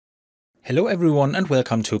Hello everyone and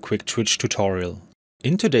welcome to a quick Twitch tutorial.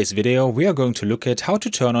 In today's video we are going to look at how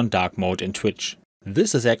to turn on dark mode in Twitch.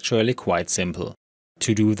 This is actually quite simple.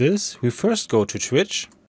 To do this, we first go to Twitch,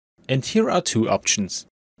 and here are two options.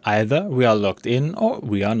 Either we are logged in or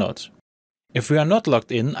we are not. If we are not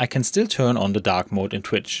logged in, I can still turn on the dark mode in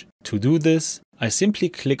Twitch. To do this, I simply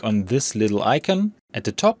click on this little icon at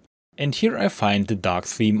the top, and here I find the dark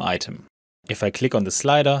theme item. If I click on the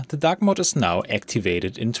slider, the dark mode is now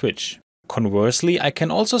activated in Twitch. Conversely, I can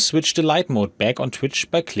also switch the light mode back on Twitch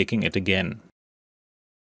by clicking it again.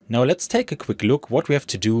 Now let's take a quick look what we have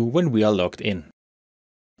to do when we are logged in.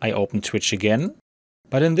 I open Twitch again,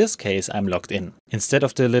 but in this case I'm logged in. Instead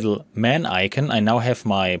of the little man icon, I now have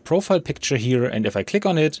my profile picture here, and if I click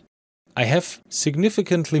on it, I have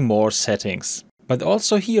significantly more settings. But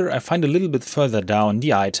also here I find a little bit further down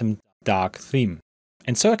the item dark theme.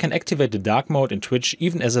 And so I can activate the dark mode in Twitch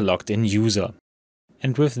even as a logged in user.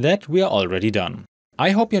 And with that we are already done. I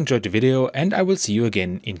hope you enjoyed the video and I will see you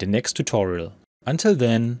again in the next tutorial. Until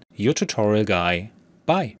then, your tutorial guy.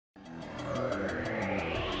 Bye.